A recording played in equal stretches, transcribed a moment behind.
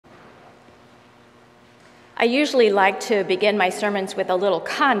I usually like to begin my sermons with a little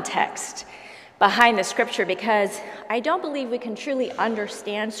context behind the scripture because I don't believe we can truly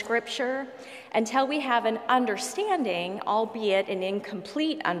understand scripture until we have an understanding, albeit an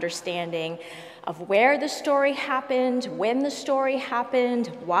incomplete understanding, of where the story happened, when the story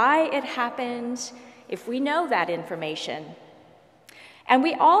happened, why it happened, if we know that information. And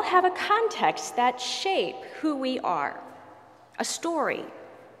we all have a context that shape who we are, a story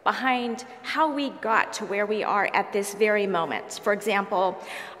behind how we got to where we are at this very moment. For example,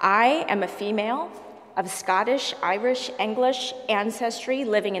 I am a female of Scottish, Irish, English ancestry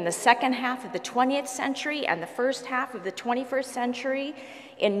living in the second half of the 20th century and the first half of the 21st century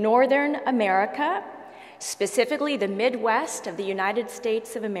in Northern America, specifically the Midwest of the United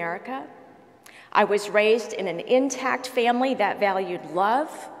States of America. I was raised in an intact family that valued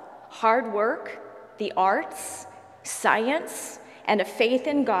love, hard work, the arts, science, and a faith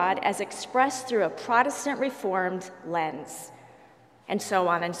in God as expressed through a Protestant Reformed lens, and so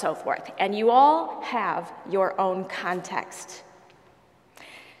on and so forth. And you all have your own context.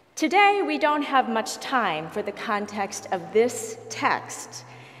 Today, we don't have much time for the context of this text,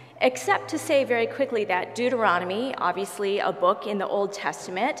 except to say very quickly that Deuteronomy, obviously a book in the Old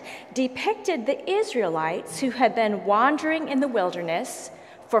Testament, depicted the Israelites who had been wandering in the wilderness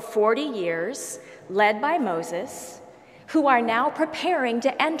for 40 years, led by Moses, who are now preparing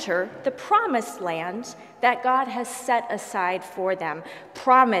to enter the promised land that God has set aside for them,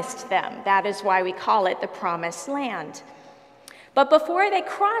 promised them. That is why we call it the promised land. But before they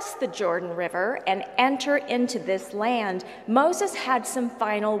cross the Jordan River and enter into this land, Moses had some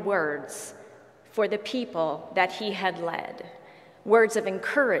final words for the people that he had led, words of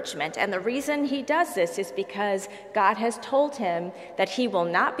encouragement. And the reason he does this is because God has told him that he will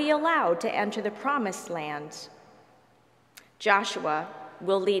not be allowed to enter the promised land. Joshua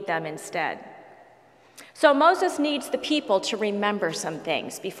will lead them instead. So Moses needs the people to remember some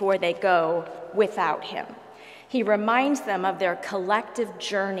things before they go without him. He reminds them of their collective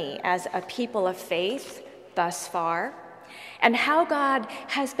journey as a people of faith thus far, and how God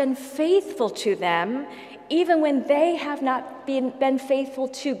has been faithful to them even when they have not been faithful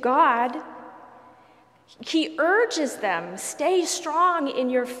to God. He urges them, stay strong in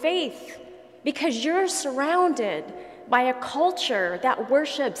your faith because you're surrounded by a culture that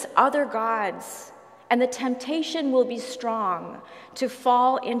worships other gods, and the temptation will be strong to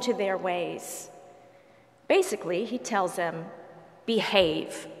fall into their ways. Basically, he tells them,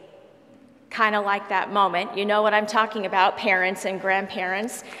 behave. Kind of like that moment, you know what I'm talking about, parents and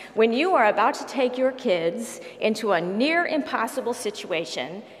grandparents, when you are about to take your kids into a near impossible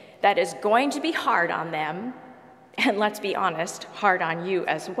situation that is going to be hard on them, and let's be honest, hard on you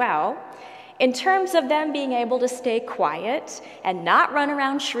as well, in terms of them being able to stay quiet and not run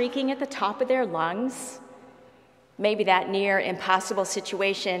around shrieking at the top of their lungs. Maybe that near impossible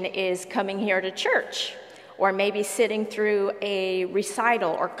situation is coming here to church, or maybe sitting through a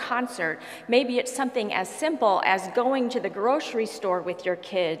recital or concert. Maybe it's something as simple as going to the grocery store with your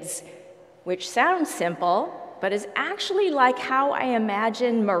kids, which sounds simple, but is actually like how I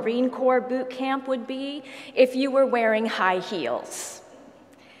imagine Marine Corps boot camp would be if you were wearing high heels.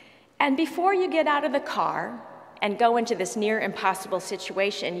 And before you get out of the car and go into this near impossible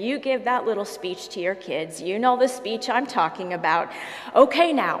situation, you give that little speech to your kids. You know the speech I'm talking about.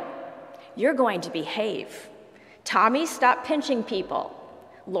 Okay, now, you're going to behave. Tommy, stop pinching people.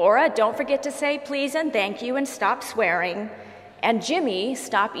 Laura, don't forget to say please and thank you and stop swearing. And Jimmy,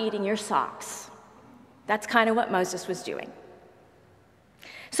 stop eating your socks. That's kind of what Moses was doing.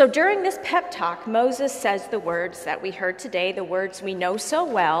 So during this pep talk, Moses says the words that we heard today, the words we know so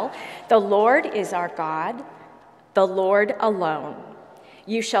well. The Lord is our God, the Lord alone.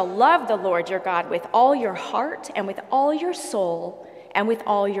 You shall love the Lord your God with all your heart and with all your soul and with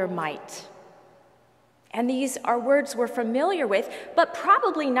all your might. And these are words we're familiar with, but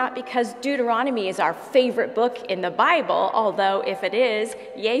probably not because Deuteronomy is our favorite book in the Bible, although if it is,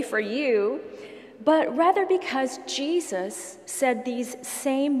 yay for you, but rather because Jesus said these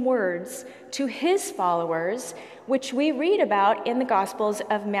same words to his followers, which we read about in the Gospels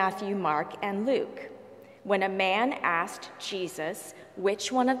of Matthew, Mark, and Luke, when a man asked Jesus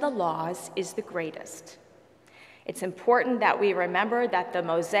which one of the laws is the greatest. It's important that we remember that the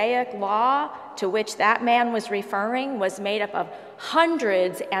Mosaic law to which that man was referring was made up of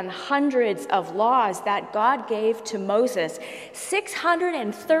hundreds and hundreds of laws that God gave to Moses,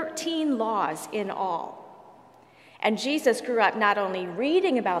 613 laws in all. And Jesus grew up not only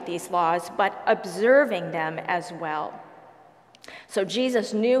reading about these laws, but observing them as well. So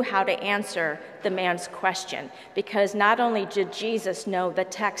Jesus knew how to answer the man's question, because not only did Jesus know the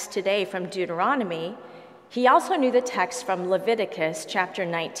text today from Deuteronomy, He also knew the text from Leviticus chapter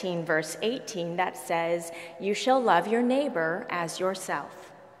 19, verse 18, that says, "You shall love your neighbor as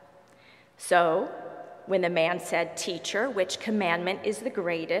yourself." So, when the man said, "Teacher, which commandment is the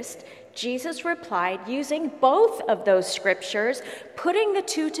greatest?" Jesus replied using both of those scriptures, putting the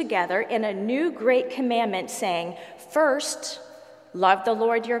two together in a new great commandment, saying, "First, love the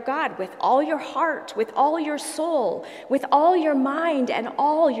Lord your God with all your heart, with all your soul, with all your mind, and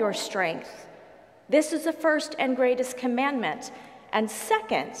all your strength. This is the first and greatest commandment. And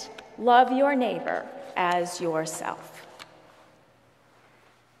second, love your neighbor as yourself."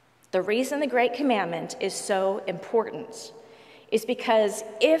 The reason the great commandment is so important is because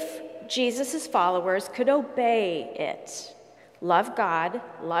if Jesus' followers could obey it, love God,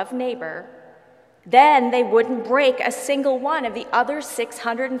 love neighbor, then they wouldn't break a single one of the other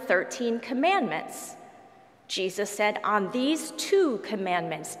 613 commandments. Jesus said, "On these two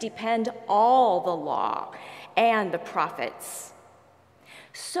commandments depend all the law and the prophets."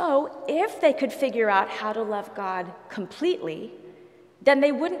 So if they could figure out how to love God completely, then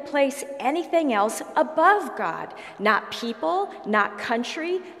they wouldn't place anything else above God. Not people, not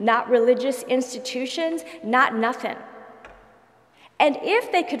country, not religious institutions, not nothing. And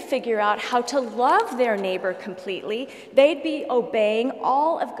if they could figure out how to love their neighbor completely, they'd be obeying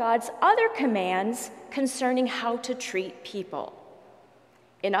all of God's other commands concerning how to treat people.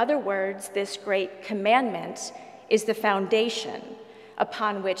 In other words, this great commandment is the foundation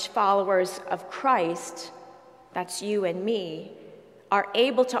upon which followers of Christ, that's you and me, are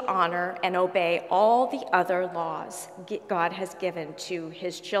able to honor and obey all the other laws God has given to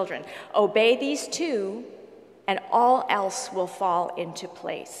his children. Obey these two, and all else will fall into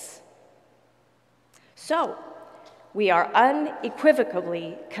place. So, we are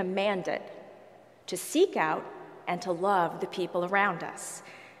unequivocally commanded to seek out and to love the people around us,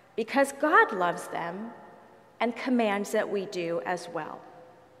 because God loves them and commands that we do as well.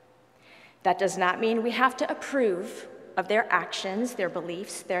 That does not mean we have to approve of their actions, their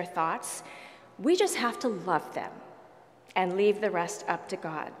beliefs, their thoughts. We just have to love them and leave the rest up to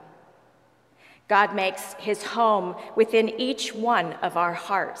God. God makes his home within each one of our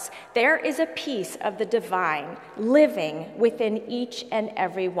hearts. There is a piece of the divine living within each and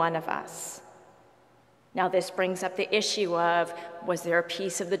every one of us. Now, this brings up the issue of, was there a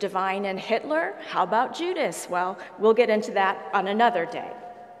piece of the divine in Hitler? How about Judas? Well, we'll get into that on another day.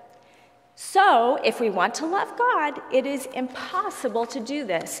 So, if we want to love God, it is impossible to do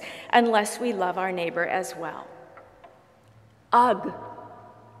this unless we love our neighbor as well. Ugh.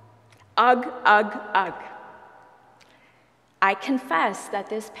 Ugh, ugh, ugh. I confess that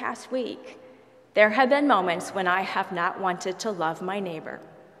this past week, there have been moments when I have not wanted to love my neighbor.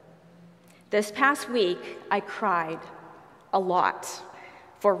 This past week, I cried a lot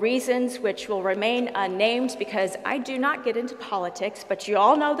for reasons which will remain unnamed because I do not get into politics, but you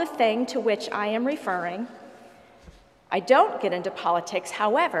all know the thing to which I am referring. I don't get into politics,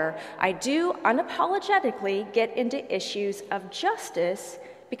 however, I do unapologetically get into issues of justice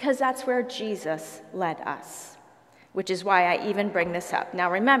because that's where Jesus led us, which is why I even bring this up.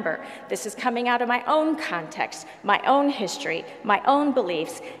 Now remember, this is coming out of my own context, my own history, my own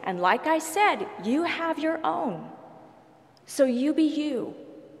beliefs, and like I said, you have your own. So you be you,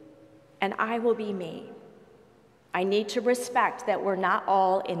 and I will be me. I need to respect that we're not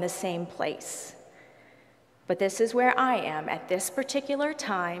all in the same place. But this is where I am at this particular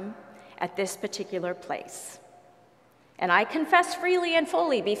time, at this particular place. And I confess freely and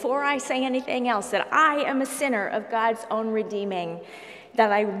fully before I say anything else that I am a sinner of God's own redeeming,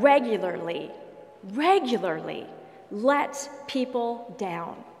 that I regularly let people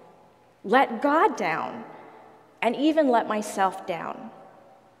down, let God down, and even let myself down.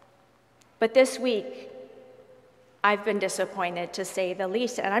 But this week, I've been disappointed, to say the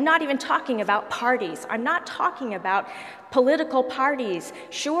least. And I'm not even talking about parties. I'm not talking about political parties.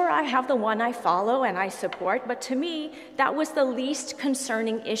 Sure, I have the one I follow and I support, but to me, that was the least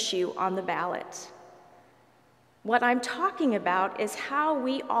concerning issue on the ballot. What I'm talking about is how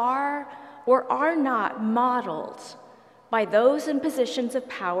we are or are not modeled by those in positions of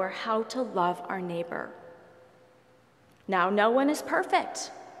power how to love our neighbor. Now, no one is perfect.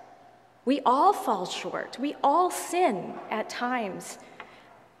 We all fall short. We all sin at times.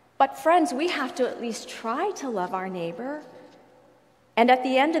 But friends, we have to at least try to love our neighbor. And at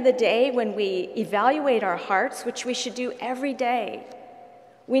the end of the day, when we evaluate our hearts, which we should do every day,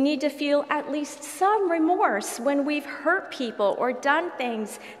 we need to feel at least some remorse when we've hurt people or done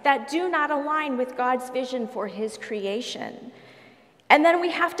things that do not align with God's vision for his creation. And then we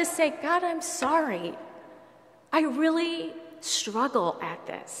have to say, God, I'm sorry. I really struggle at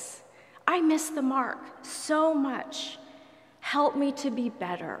this. I miss the mark so much. Help me to be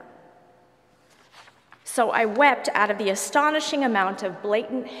better. So I wept out of the astonishing amount of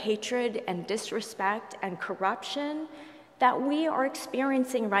blatant hatred and disrespect and corruption that we are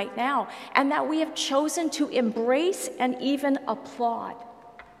experiencing right now, and that we have chosen to embrace and even applaud.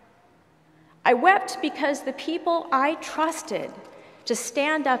 I wept because the people I trusted to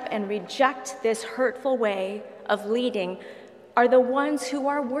stand up and reject this hurtful way of leading are the ones who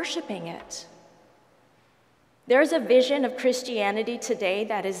are worshiping it. There's a vision of Christianity today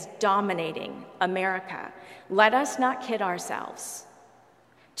that is dominating America. Let us not kid ourselves,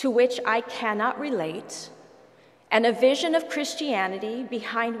 to which I cannot relate, and a vision of Christianity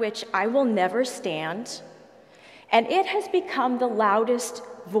behind which I will never stand, and it has become the loudest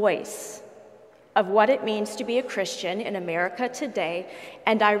voice of what it means to be a Christian in America today,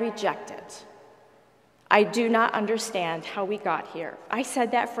 and I reject it. I do not understand how we got here. I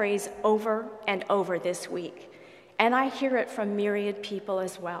said that phrase over and over this week, and I hear it from myriad people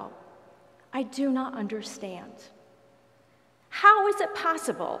as well. I do not understand. How is it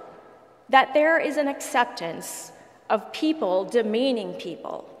possible that there is an acceptance of people demeaning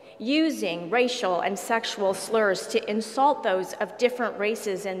people, using racial and sexual slurs to insult those of different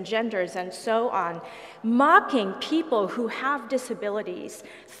races and genders and so on, mocking people who have disabilities,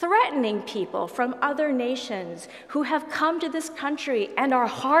 threatening people from other nations who have come to this country and are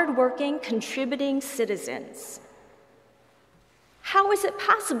hardworking, contributing citizens? How is it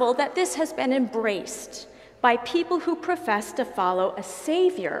possible that this has been embraced by people who profess to follow a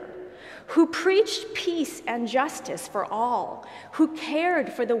Savior, who preached peace and justice for all, who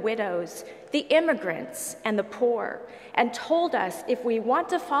cared for the widows, the immigrants, and the poor, and told us if we want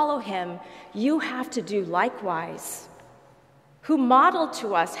to follow him, you have to do likewise, who modeled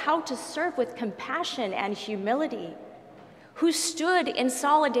to us how to serve with compassion and humility, who stood in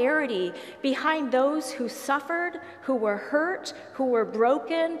solidarity behind those who suffered, who were hurt, who were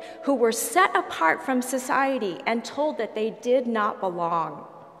broken, who were set apart from society and told that they did not belong.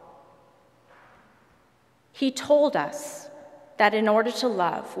 He told us that in order to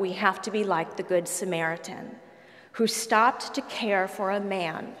love, we have to be like the Good Samaritan, who stopped to care for a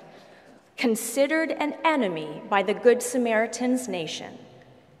man considered an enemy by the Good Samaritan's nation,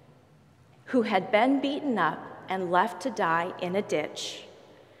 who had been beaten up and left to die in a ditch,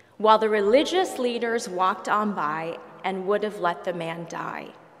 while the religious leaders walked on by and would have let the man die.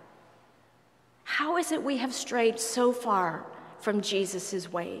 How is it we have strayed so far from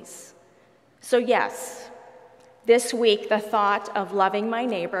Jesus' ways? So yes, this week, the thought of loving my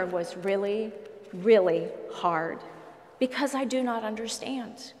neighbor was really, really hard because I do not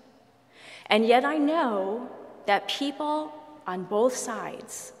understand. And yet I know that people on both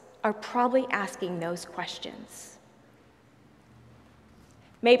sides are probably asking those questions.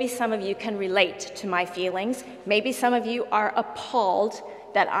 Maybe some of you can relate to my feelings. Maybe some of you are appalled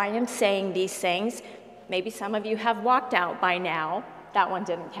that I am saying these things. Maybe some of you have walked out by now. That one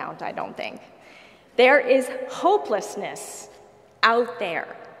didn't count, I don't think. There is hopelessness out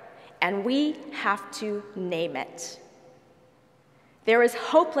there, and we have to name it. There is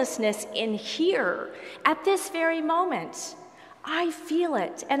hopelessness in here at this very moment. I feel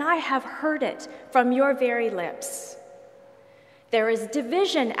it, and I have heard it from your very lips. There is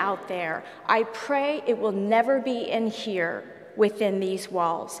division out there. I pray it will never be in here within these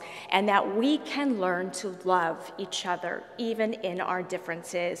walls, and that we can learn to love each other, even in our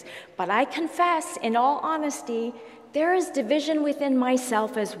differences. But I confess, in all honesty, there is division within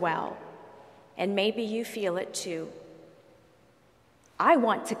myself as well, and maybe you feel it too. I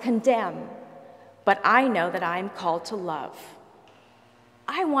want to condemn, but I know that I am called to love.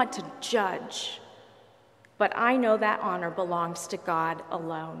 I want to judge, but I know that honor belongs to God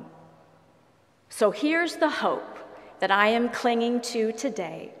alone. So here's the hope that I am clinging to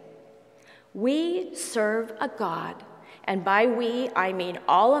today. We serve a God, and by we, I mean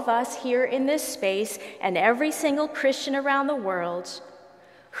all of us here in this space and every single Christian around the world,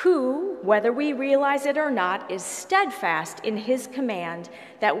 who, whether we realize it or not, is steadfast in his command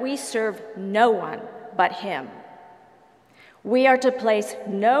that we serve no one but him. We are to place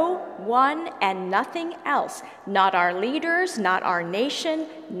no one and nothing else, not our leaders, not our nation,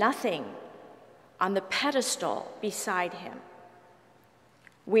 nothing, on the pedestal beside him.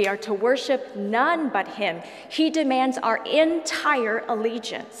 We are to worship none but him. He demands our entire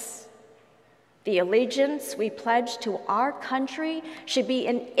allegiance. The allegiance we pledge to our country should be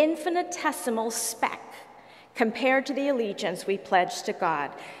an infinitesimal speck compared to the allegiance we pledge to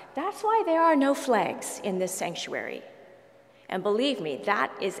God. That's why there are no flags in this sanctuary. And believe me, that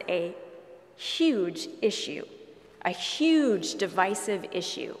is a huge issue, a huge divisive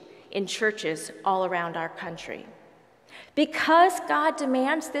issue in churches all around our country. Because God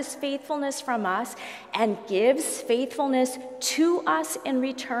demands this faithfulness from us and gives faithfulness to us in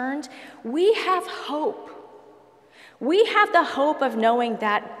return, we have hope. We have the hope of knowing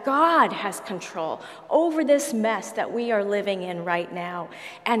that God has control over this mess that we are living in right now.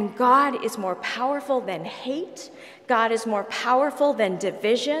 And God is more powerful than hate. God is more powerful than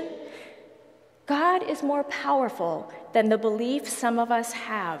division. God is more powerful than the belief some of us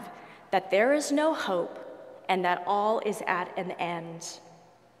have that there is no hope and that all is at an end.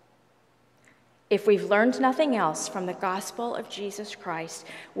 If we've learned nothing else from the gospel of Jesus Christ,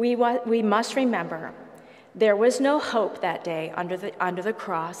 we must remember there was no hope that day under the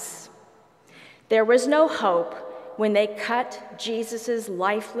cross. There was no hope when they cut Jesus'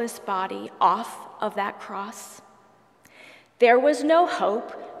 lifeless body off of that cross. There was no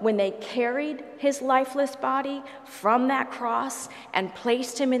hope when they carried his lifeless body from that cross and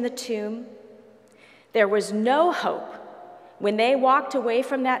placed him in the tomb. There was no hope when they walked away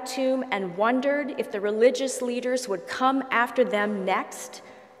from that tomb and wondered if the religious leaders would come after them next,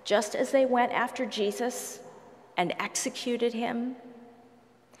 just as they went after Jesus and executed him.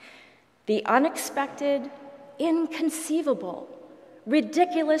 The unexpected, inconceivable,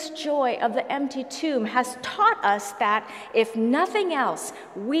 ridiculous joy of the empty tomb has taught us that, if nothing else,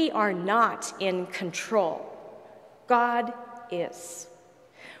 we are not in control. God is.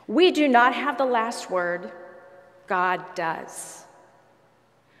 We do not have the last word. God does.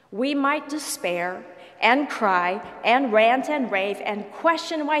 We might despair and cry and rant and rave and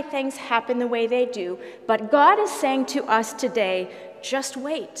question why things happen the way they do, but God is saying to us today, just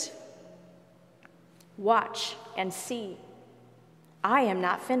wait. Watch and see. I am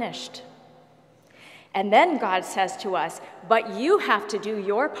not finished. And then God says to us, but you have to do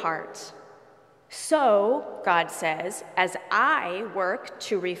your part. So, God says, as I work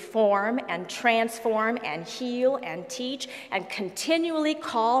to reform and transform and heal and teach and continually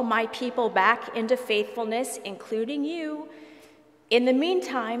call my people back into faithfulness, including you, in the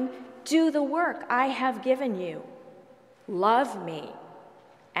meantime, do the work I have given you. Love me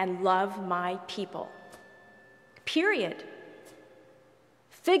and love my people. Period.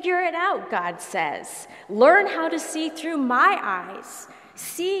 Figure it out, God says. Learn how to see through my eyes.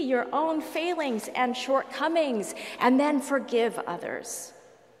 See your own failings and shortcomings, and then forgive others.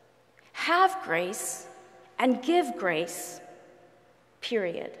 Have grace and give grace,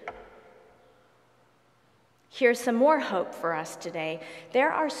 period. Here's some more hope for us today.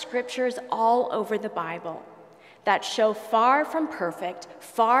 There are scriptures all over the Bible that show far from perfect,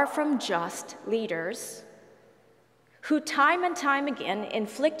 far from just leaders who time and time again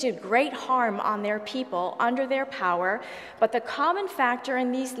inflicted great harm on their people under their power, but the common factor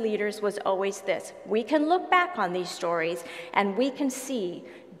in these leaders was always this. We can look back on these stories and we can see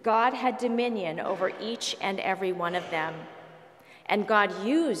God had dominion over each and every one of them. And God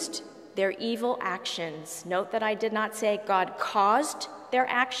used their evil actions. Note that I did not say God caused their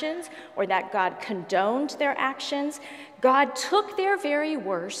actions or that God condoned their actions. God took their very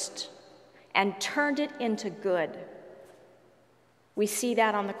worst and turned it into good. We see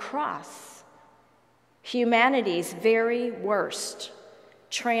that on the cross. Humanity's very worst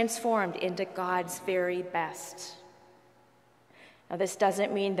transformed into God's very best. Now, this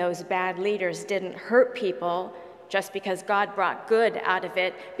doesn't mean those bad leaders didn't hurt people just because God brought good out of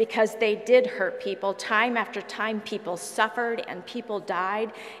it, because they did hurt people. Time after time, people suffered and people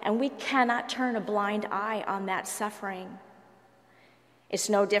died, and we cannot turn a blind eye on that suffering. It's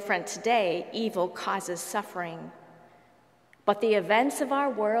no different today. Evil causes suffering. But the events of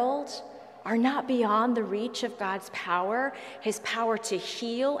our world are not beyond the reach of God's power, his power to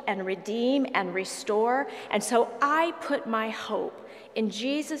heal and redeem and restore. And so I put my hope in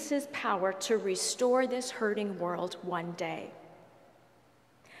Jesus' power to restore this hurting world one day.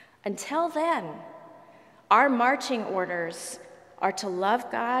 Until then, our marching orders are to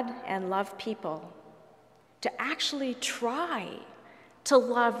love God and love people, to actually try to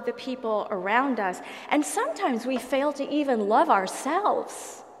love the people around us. And sometimes we fail to even love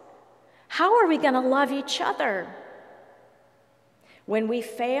ourselves. How are we going to love each other? When we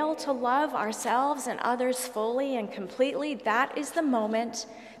fail to love ourselves and others fully and completely, that is the moment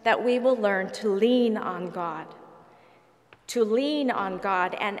that we will learn to lean on God. To lean on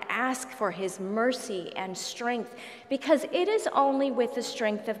God and ask for his mercy and strength, because it is only with the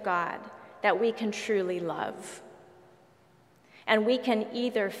strength of God that we can truly love. And we can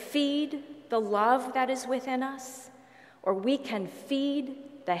either feed the love that is within us, or we can feed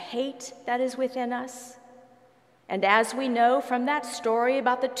the hate that is within us. And as we know from that story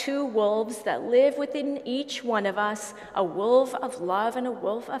about the two wolves that live within each one of us, a wolf of love and a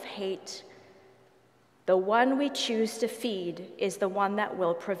wolf of hate, the one we choose to feed is the one that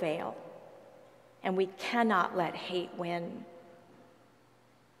will prevail. And we cannot let hate win.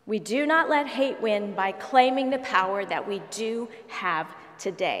 We do not let hate win by claiming the power that we do have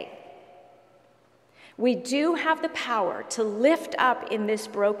today. We do have the power to lift up in this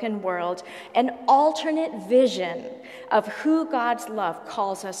broken world an alternate vision of who God's love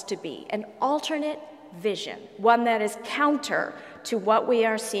calls us to be, an alternate vision, one that is counter to what we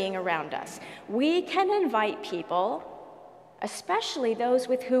are seeing around us. We can invite people, especially those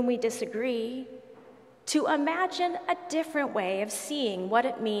with whom we disagree, to imagine a different way of seeing what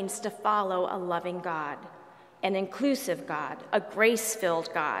it means to follow a loving God, an inclusive God, a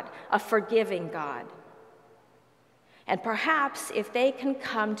grace-filled God, a forgiving God. And perhaps if they can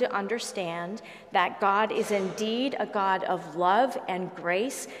come to understand that God is indeed a God of love and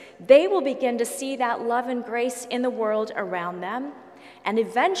grace, they will begin to see that love and grace in the world around them, and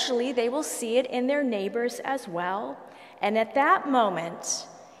eventually they will see it in their neighbors as well. And at that moment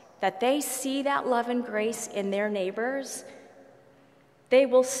that they see that love and grace in their neighbors, they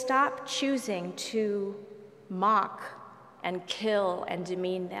will stop choosing to mock and kill and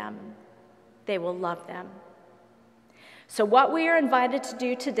demean them. They will love them. So what we are invited to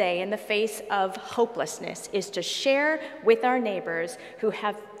do today in the face of hopelessness is to share with our neighbors who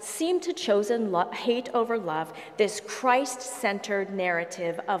have seemed to chosen hate over love, this Christ-centered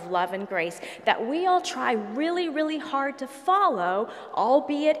narrative of love and grace that we all try really, really hard to follow,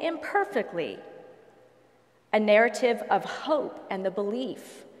 albeit imperfectly. A narrative of hope and the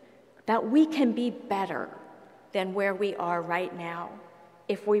belief that we can be better than where we are right now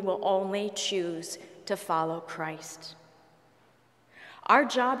if we will only choose to follow Christ. Our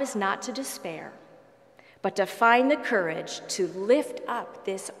job is not to despair, but to find the courage to lift up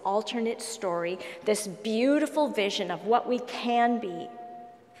this alternate story, this beautiful vision of what we can be.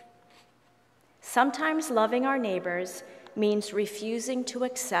 Sometimes loving our neighbors means refusing to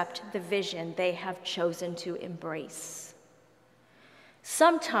accept the vision they have chosen to embrace.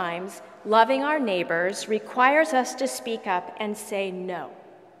 Sometimes loving our neighbors requires us to speak up and say no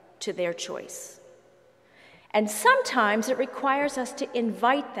to their choice. And sometimes it requires us to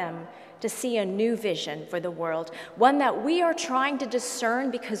invite them to see a new vision for the world, one that we are trying to discern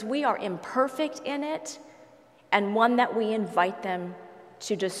because we are imperfect in it, and one that we invite them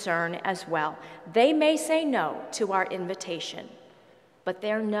to discern as well. They may say no to our invitation, but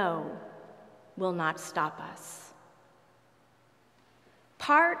their no will not stop us.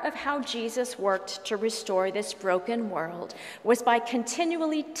 Part of how Jesus worked to restore this broken world was by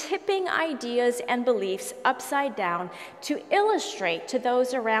continually tipping ideas and beliefs upside down to illustrate to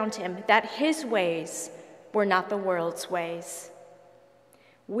those around him that his ways were not the world's ways.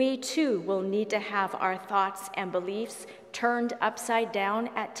 We too will need to have our thoughts and beliefs turned upside down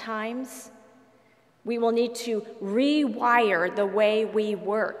at times. We will need to rewire the way we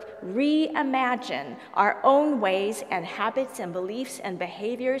work, reimagine our own ways and habits and beliefs and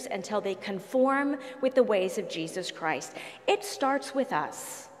behaviors until they conform with the ways of Jesus Christ. It starts with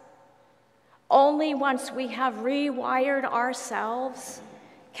us. Only once we have rewired ourselves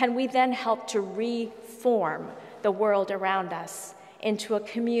can we then help to reform the world around us into a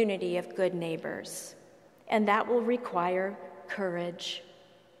community of good neighbors. And that will require courage.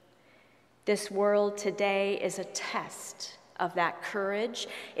 This world today is a test of that courage.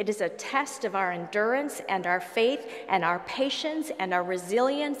 It is a test of our endurance and our faith and our patience and our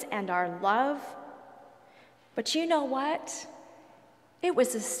resilience and our love. But you know what? It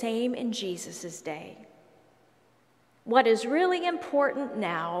was the same in Jesus' day. What is really important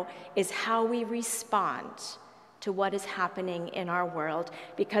now is how we respond to what is happening in our world,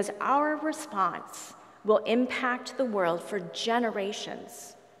 because our response will impact the world for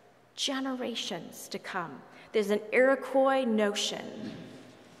generations to come. There's an Iroquois notion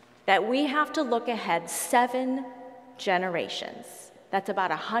that we have to look ahead 7 generations, that's about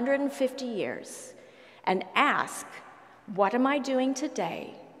 150 years, and ask, what am I doing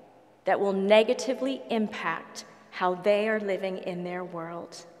today that will negatively impact how they are living in their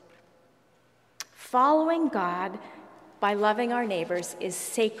world? Following God by loving our neighbors is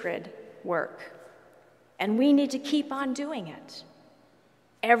sacred work, and we need to keep on doing it.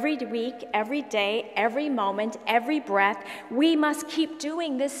 Every week, every day, every moment, every breath, we must keep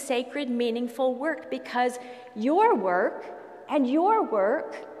doing this sacred, meaningful work, because your work and your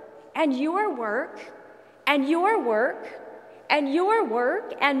work and your work and your work and your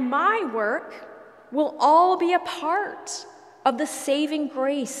work and my work will all be a part of the saving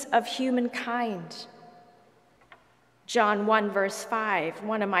grace of humankind. John 1, verse 5,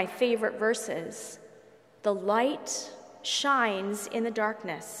 one of my favorite verses. The light shines in the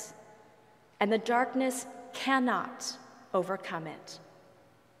darkness, and the darkness cannot overcome it.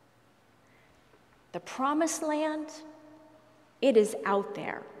 The promised land, it is out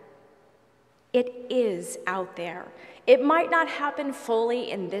there. It is out there. It might not happen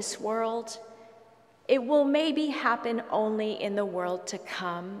fully in this world. It will maybe happen only in the world to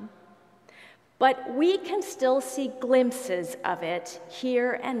come. But we can still see glimpses of it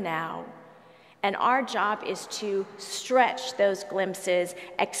here and now. And our job is to stretch those glimpses,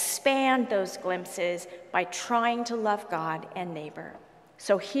 expand those glimpses by trying to love God and neighbor.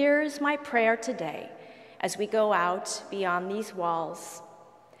 So here's my prayer today as we go out beyond these walls.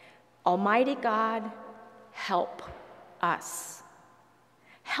 Almighty God, help us.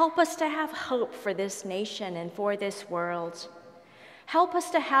 Help us to have hope for this nation and for this world. Help us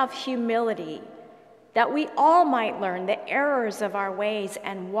to have humility, that we all might learn the errors of our ways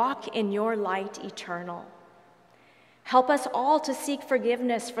and walk in your light eternal. Help us all to seek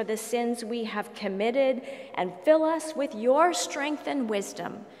forgiveness for the sins we have committed and fill us with your strength and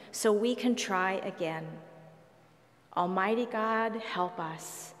wisdom so we can try again. Almighty God, help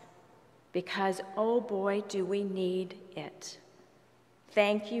us, because, oh boy, do we need it.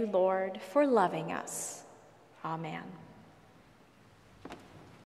 Thank you, Lord, for loving us. Amen.